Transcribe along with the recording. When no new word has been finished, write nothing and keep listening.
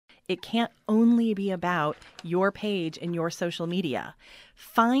It can't only be about your page and your social media.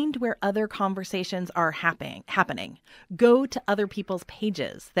 Find where other conversations are happening. Go to other people's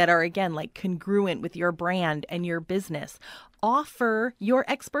pages that are, again, like congruent with your brand and your business. Offer your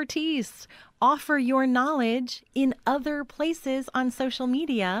expertise. Offer your knowledge in other places on social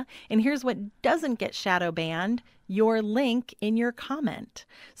media. And here's what doesn't get shadow banned: your link in your comment.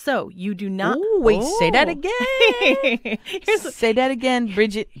 So you do not... Ooh, wait, say that again. Say that again,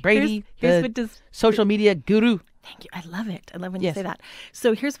 Bridget Brady, here's what does... social media guru. Thank you. I love it. I love when you say that.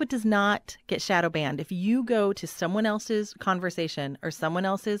 So here's what does not get shadow banned. If you go to someone else's conversation or someone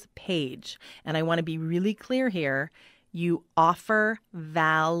else's page, and I want to be really clear here, you offer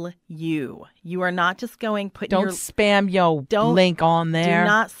value. You are not just going, Don't spam your link on there. Do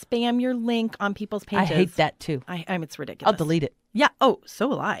not spam your link on people's pages. I hate that too. It's ridiculous. I'll delete it. Yeah. Oh, so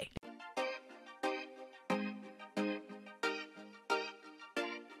will I.